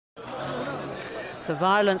The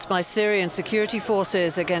violence by Syrian security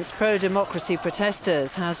forces against pro-democracy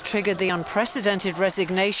protesters has triggered the unprecedented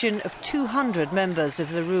resignation of 200 members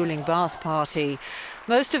of the ruling Ba'ath party.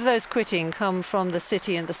 Most of those quitting come from the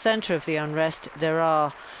city in the centre of the unrest,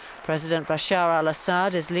 Deraa. President Bashar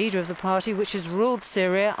al-Assad is leader of the party which has ruled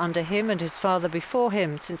Syria under him and his father before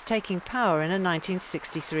him since taking power in a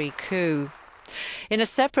 1963 coup. In a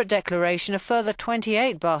separate declaration, a further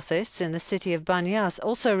 28 Ba'athists in the city of Banias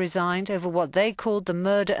also resigned over what they called the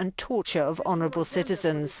murder and torture of honourable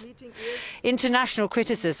citizens. International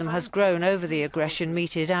criticism has grown over the aggression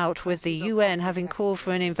meted out, with the UN having called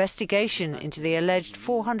for an investigation into the alleged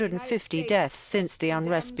 450 deaths since the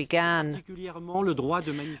unrest began.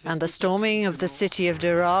 And the storming of the city of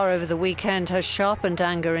Deraa over the weekend has sharpened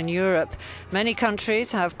anger in Europe. Many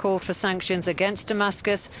countries have called for sanctions against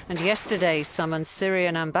Damascus, and yesterday summoned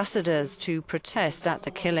Syrian ambassadors to protest at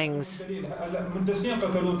the killings.